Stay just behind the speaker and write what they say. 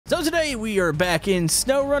So today we are back in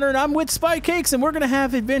Snowrunner, and I'm with Spy Cakes, and we're gonna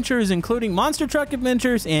have adventures, including monster truck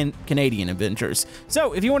adventures and Canadian adventures.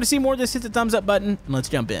 So if you want to see more of this, hit the thumbs up button, and let's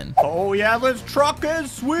jump in. Oh yeah, this truck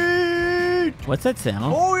is sweet. What's that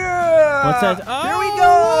sound? Oh yeah. What's that? Oh, here we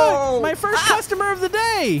go. Look, my first customer of the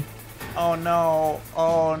day. Oh no.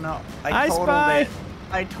 Oh no. I totaled it.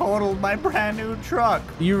 I totaled my brand new truck.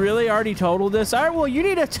 You really already totaled this? All right, well, you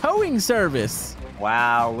need a towing service.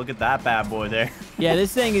 Wow, look at that bad boy there. Yeah,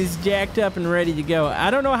 this thing is jacked up and ready to go.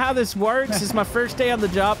 I don't know how this works. It's my first day on the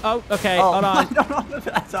job. Oh, okay, hold on. I don't know if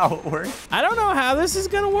that's how it works. I don't know how this is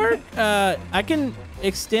gonna work. I can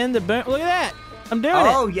extend the boom. Look at that. I'm doing it.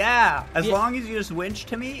 Oh, yeah. As long as you just winch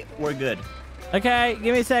to me, we're good. Okay,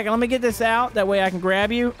 give me a second. Let me get this out. That way I can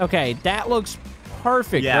grab you. Okay, that looks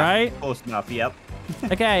perfect, Yeah, right? Close enough, yep.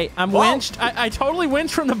 Okay, I'm winched. I totally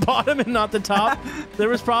winched from the bottom and not the top. There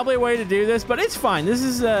was probably a way to do this, but it's fine. This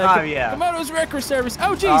is Camodo's record service.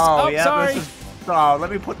 Oh, jeez. Oh, yeah, sorry. Let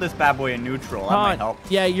me put this bad boy in neutral. That might help.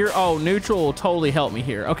 Yeah, neutral will totally help me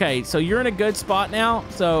here. Okay, so you're in a good spot now.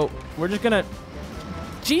 So we're just gonna,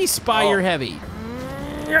 Spy, you're heavy.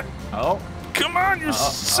 Oh. Come on, you're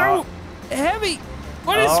so heavy.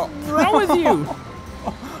 What is wrong with you?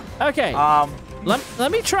 Okay.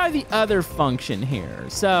 Let me try the other function here.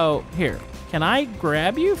 So, here. Can I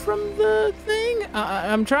grab you from the thing?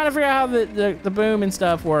 I'm trying to figure out how the boom and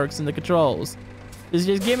stuff works and the controls.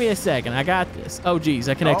 Just give me a second. I got this. Oh, geez.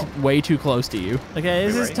 I connected way too close to you. Okay,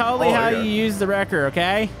 this is totally how you use the wrecker,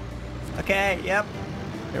 okay? Okay, yep.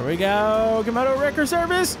 Here we go. Camodo wrecker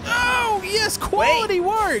service. Oh, yes. Quality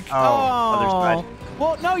work. Oh, other side.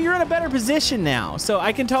 Well, no, you're in a better position now. So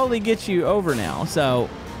I can totally get you over now. So...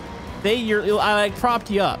 I like propped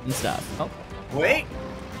you up and stuff. Oh. Wait,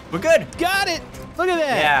 we're good. Got it. Look at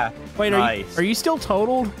that. Yeah. Wait, nice. Are you still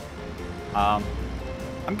totaled? I'm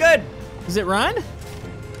good. Does it run?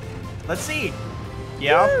 Let's see.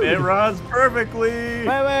 Yep, it runs perfectly.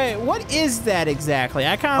 Wait. What is that exactly?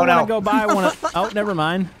 I kind of want to go buy one. Oh, never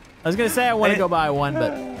mind. I was gonna say I want to go buy one,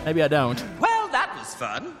 but maybe I don't. Well, that was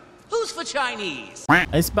fun. Who's for Chinese?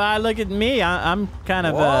 Hey, Spy, look at me. I'm kind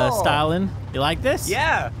of styling. You like this?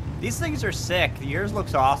 Yeah. These things are sick. Yours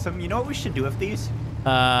looks awesome. You know what we should do with these?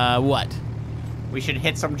 What? We should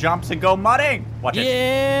hit some jumps and go mudding. Watch it.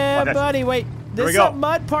 Yeah, buddy. Wait. This is a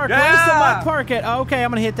mud park. Yeah. Where's the mud park at? Okay,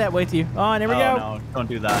 I'm gonna hit that with you. On, here we go. No, don't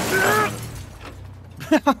do that.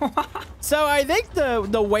 So I think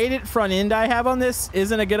the weighted front end I have on this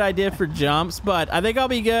isn't a good idea for jumps, but I think I'll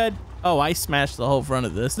be good. Oh, I smashed the whole front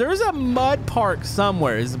of this. There's a mud park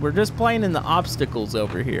somewhere. We're just playing in the obstacles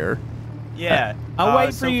over here. Yeah. I'll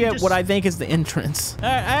wait for you at what I think is the entrance. I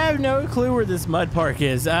have no clue where this mud park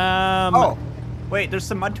is. Oh, wait, there's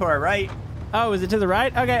some mud to our right. Oh, is it to the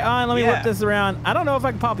right? Okay, let me whip this around. I don't know if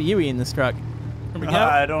I can pop a Yui in this truck. Here we go.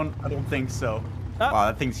 I don't think so. Wow,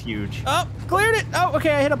 that thing's huge. Oh, cleared it. Oh,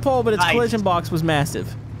 okay, I hit a pole, but its collision box was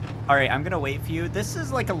massive. All right, I'm gonna wait for you. This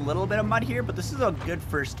is like a little bit of mud here, but this is a good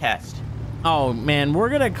first test. Oh man, we're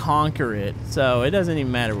gonna conquer it, so it doesn't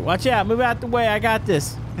even matter. Watch out, move out the way. I got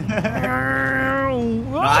this.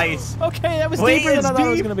 Nice. Okay, that was deeper than I thought it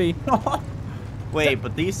was gonna be. Wait,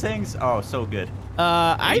 but these things, so good.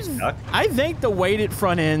 I think the weighted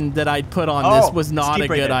front end that I'd put on this was not a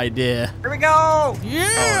good idea. Here we go.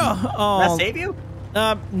 Yeah. Did that save you?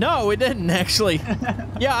 No, it didn't actually.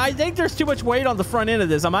 Yeah, I think there's too much weight on the front end of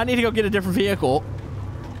this. I might need to go get a different vehicle.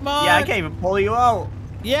 Come on. Yeah, I can't even pull you out.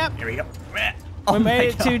 Yep. Here we go. We made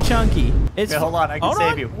it too chunky. Okay, hold on, I can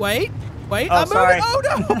save you. Wait. Oh, sorry. Oh,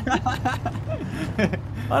 no.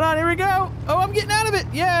 Hold on, here we go. Oh, I'm getting out of it.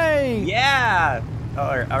 Yay. Yeah.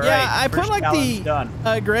 All right. Yeah, I put like the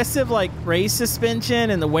aggressive like race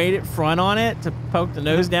suspension and the weighted front on it to poke the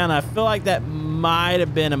nose down. I feel like that might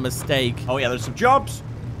have been a mistake. Oh, yeah, there's some jumps.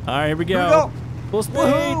 All right, here we go. Full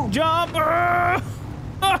speed, jump.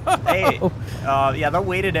 Hey, yeah, the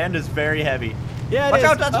weighted end is very heavy. Yeah, Watch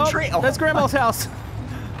out, that's a tree. Oh. That's Grandma's house.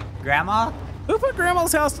 Grandma? Who put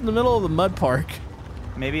Grandma's house in the middle of the mud park?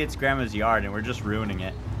 Maybe it's Grandma's yard and we're just ruining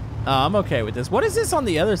it. I'm okay with this. What is this on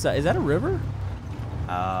the other side? Is that a river?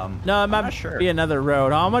 No, it might be another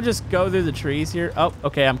road. I'm gonna just go through the trees here. Oh,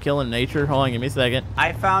 okay, I'm killing nature. Hold on, give me a second.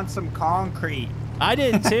 I found some concrete. I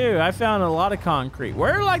did too. I found a lot of concrete.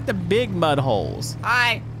 Where are like the big mud holes?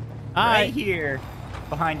 Right here,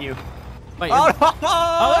 behind you. Wait, oh,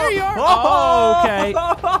 there you are. Oh, okay.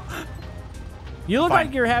 You look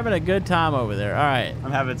like you're having a good time over there. All right.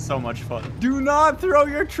 I'm having so much fun. Do not throw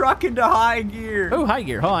your truck into high gear. Oh, high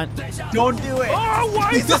gear. Hold on. Don't do it. Oh,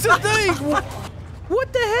 why is this a thing?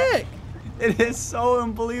 What the heck? It is so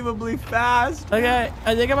unbelievably fast. Okay,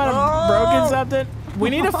 I think I might have broken something. We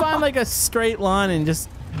need to find like a straight line and just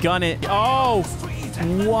gun it. Oh,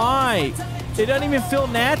 why? It doesn't even feel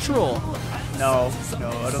natural. No, I don't think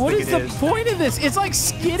it is. What is the point of this? It's like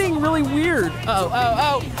skidding really weird.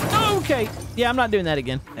 Oh, okay. Yeah, I'm not doing that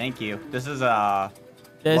again. Thank you. This is a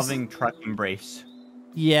loving truck embrace.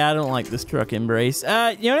 Yeah, I don't like this truck embrace. You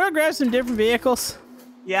want to grab some different vehicles?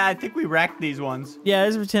 Yeah, I think we wrecked these ones. Yeah,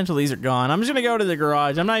 there's potential these are gone. I'm just going to go to the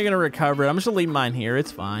garage. I'm not even going to recover it. I'm just going to leave mine here.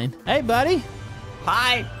 It's fine. Hey, buddy.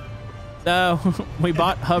 Hi. So, we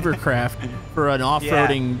bought hovercraft for an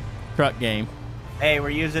off-roading truck game. Hey, we're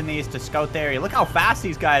using these to scout the area. Look how fast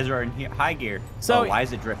these guys are in high gear. So, why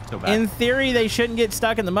is it drift so bad? In theory, they shouldn't get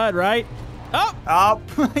stuck in the mud, right? Oh! Oh,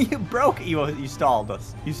 you broke it. You stalled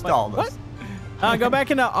us. You stalled us. What? Go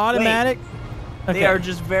back into automatic. Okay. They are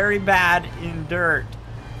just very bad in dirt.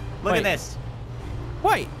 Look at this.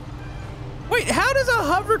 Wait, how does a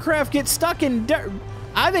hovercraft get stuck in dirt?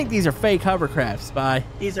 I think these are fake hovercrafts, Spy.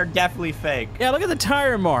 These are definitely fake. Yeah, look at the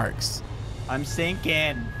tire marks. I'm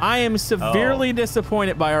sinking. I am severely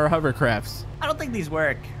disappointed by our hovercrafts. I don't think these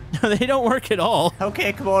work. They don't work at all.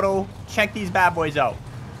 Okay, Camodo, check these bad boys out.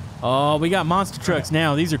 Oh, we got monster trucks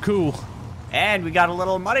now. These are cool. And we got a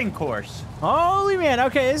little mudding course. Holy man.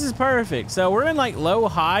 Okay, this is perfect. So we're in like low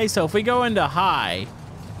high. So if we go into high.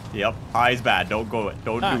 Yep, high's bad. Don't go it.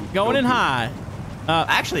 Going in high.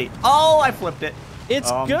 Actually, I flipped it.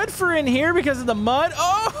 It's good for in here because of the mud.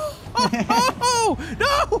 Oh, no.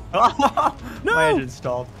 No. My engine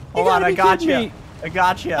stalled. Hold on, I got you. I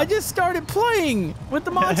got you. I just started playing with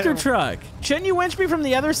the monster truck. Shouldn't you winch me from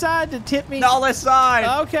the other side to tip me? No, this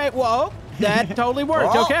side. Okay, well, that totally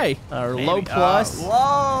worked. Okay. Low plus.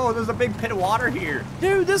 Whoa, there's a big pit of water here.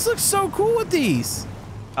 Dude, this looks so cool with these.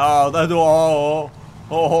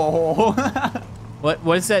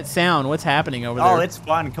 What's that sound? What's happening over there? Oh, it's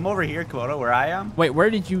fun. Come over here, Camodo, where I am. Wait,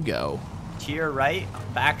 where did you go? To your right,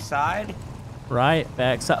 backside. Right,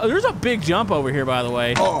 backside. Oh, there's a big jump over here, by the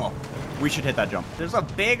way. Oh, we should hit that jump. There's a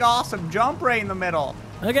big, awesome jump right in the middle.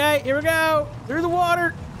 Okay, here we go. Through the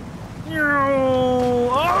water.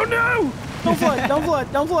 Oh, no. Don't flood, don't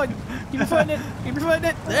flood, don't flood. Keep flooding it, keep flooding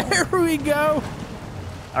it. There we go.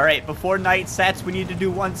 All right, before night sets, we need to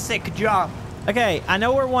do one sick jump. Okay, I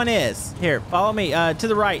know where one is. Here, follow me to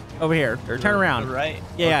the right over here, or turn around. To the right?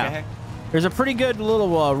 Yeah. Okay. There's a pretty good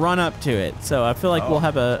little run up to it, so I feel like we'll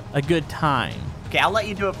have a good time. Okay, I'll let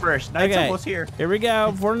you do it first. Night's almost here. Here we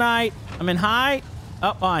go. For night, I'm in high,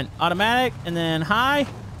 up on automatic, and then high.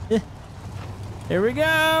 Here we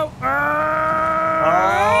go.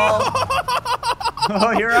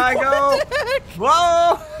 Oh, here I go.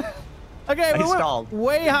 Whoa. Okay, we went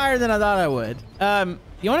way higher than I thought I would.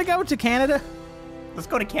 You want to go to Canada? Let's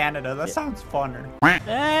go to Canada. That sounds funner.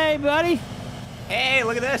 Hey, buddy. Hey,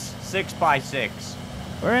 look at this. 6x6.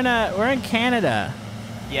 We're in Canada.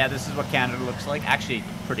 Yeah, this is what Canada looks like. Actually,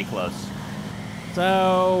 pretty close.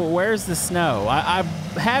 So, where's the snow? I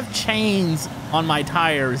have chains on my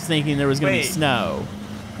tires thinking there was going to be snow.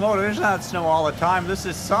 No, there's not snow all the time. This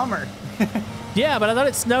is summer. Yeah, but I thought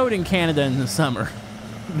it snowed in Canada in the summer.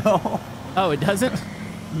 No. Oh, it doesn't?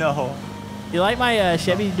 No. You like my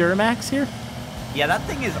Chevy Duramax here? Yeah, that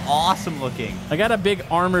thing is awesome looking. I got a big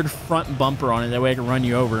armored front bumper on it. That way I can run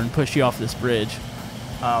you over and push you off this bridge.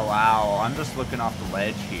 Oh, wow. I'm just looking off the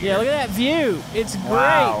ledge here. Yeah, look at that view. It's great.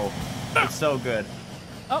 Wow. It's so good.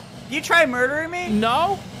 Oh. You try murdering me?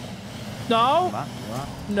 No. No.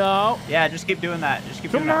 No. Yeah, just keep doing that. Just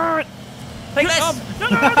keep doing that. Take this. No,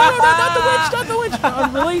 not the witch. Not the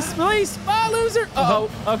witch. Release. Bye, loser.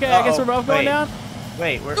 Uh-oh. Okay, I guess we're both going down.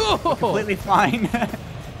 Wait, we're completely fine.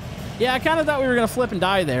 Yeah, I kind of thought we were going to flip and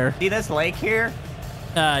die there. See this lake here?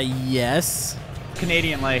 Yes.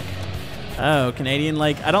 Canadian lake. Oh, Canadian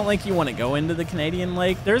lake. I don't think you want to go into the Canadian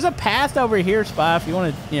lake. There's a path over here, Spy, if you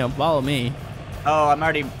want to, follow me. Oh, I'm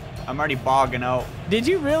already bogging out. Did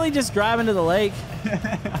you really just drive into the lake?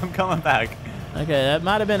 I'm coming back. Okay, that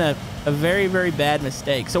might have been a very, very bad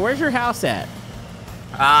mistake. So where's your house at?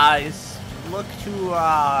 Look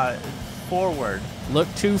to forward. Look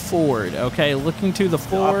to forward. Okay, looking to the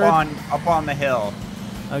forward. Up on the hill.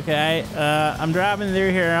 Okay, I'm driving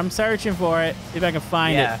through here. I'm searching for it. See if I can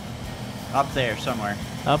find it. Up there somewhere.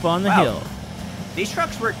 Up on the hill. These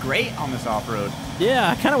trucks work great on this off-road. Yeah,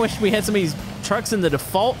 I kind of wish we had some of these trucks in the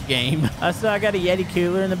default game. I got a Yeti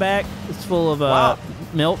cooler in the back. It's full of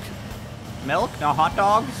milk. Milk? No hot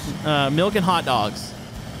dogs? Milk and hot dogs.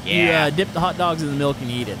 Yeah. You dip the hot dogs in the milk and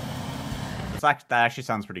eat it. That actually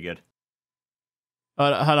sounds pretty good.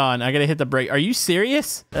 Hold on, I gotta hit the brake. Are you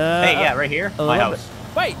serious? Hey, yeah, right here. My house.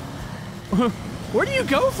 Wait, where do you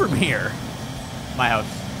go from here? My house.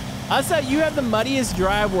 I thought you have the muddiest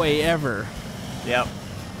driveway ever. Yep.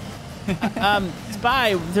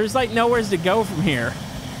 Spy, there's like nowhere to go from here.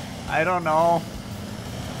 I don't know.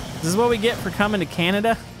 This is what we get for coming to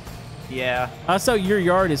Canada? Yeah. Also, your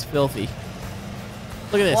yard is filthy.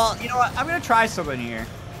 Look at this. Well, you know what? I'm going to try something here.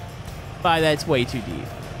 Spy, that's way too deep.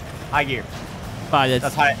 High gear. Spy,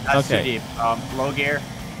 That's high. That's okay. too deep. Low gear.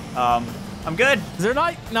 I'm good. Is there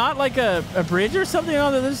not like a bridge or something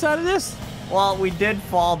on the other side of this? Well, we did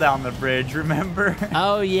fall down the bridge, remember?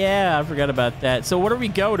 Oh, yeah. I forgot about that. So where do we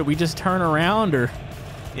go? Do we just turn around or?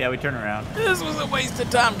 Yeah, we turn around. This was a waste of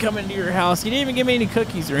time coming to your house. You didn't even give me any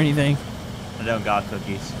cookies or anything. I don't got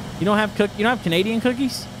cookies. You don't have you don't have Canadian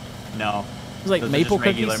cookies? No. It's like Those maple are just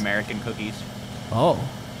regular cookies? American cookies. Oh.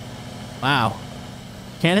 Wow.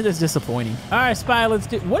 Canada's disappointing. All right, Spy, let's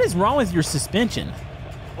do. What is wrong with your suspension?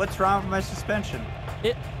 What's wrong with my suspension?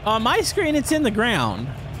 On my screen, it's in the ground.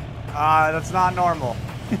 That's not normal.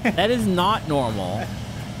 That is not normal.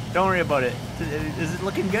 Don't worry about it. Is it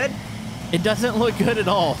looking good? It doesn't look good at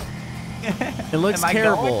all. It looks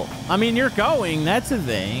terrible. I mean, you're going. That's the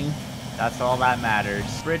thing. That's all that matters.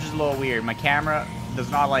 Bridge is a little weird. My camera does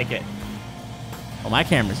not like it. Well, my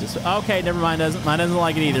camera's just... Okay, never mind. Mine doesn't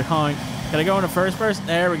like it either. Hold on. Can I go into first person?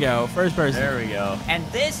 There we go. First person. There we go. And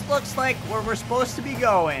this looks like where we're supposed to be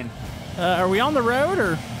going. Are we on the road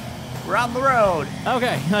or... We're on the road.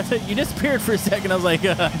 Okay. You disappeared for a second. I was like,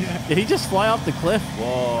 did he just fly off the cliff?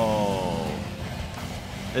 Whoa.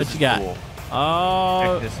 This What you got? Cool.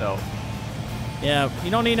 Oh. Check this out. Yeah,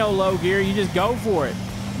 you don't need no low gear. You just go for it.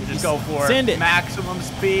 You just go for it. Send it. Maximum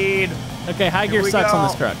speed. Okay, high gear sucks on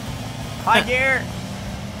this truck. High gear.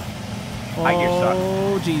 High gear sucks.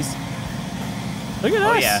 Oh, jeez. Look at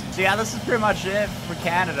us. Oh, yeah. So, yeah, this is pretty much it for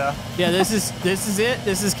Canada. Yeah, this is it.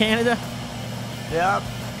 This is Canada. Yep.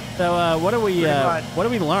 So, what do we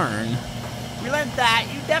learn? We learned that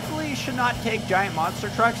you definitely should not take giant monster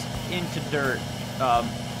trucks into dirt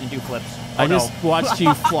and do flips. I just watched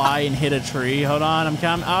you fly and hit a tree. Hold on, I'm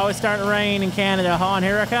coming. Oh, it's starting to rain in Canada. Hold on,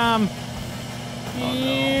 here I come.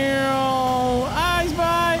 Oh, I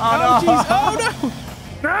spy. Oh, jeez. Oh,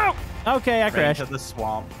 no. No. Okay, I crashed. Into the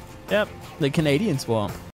swamp. Yep, the Canadian swamp.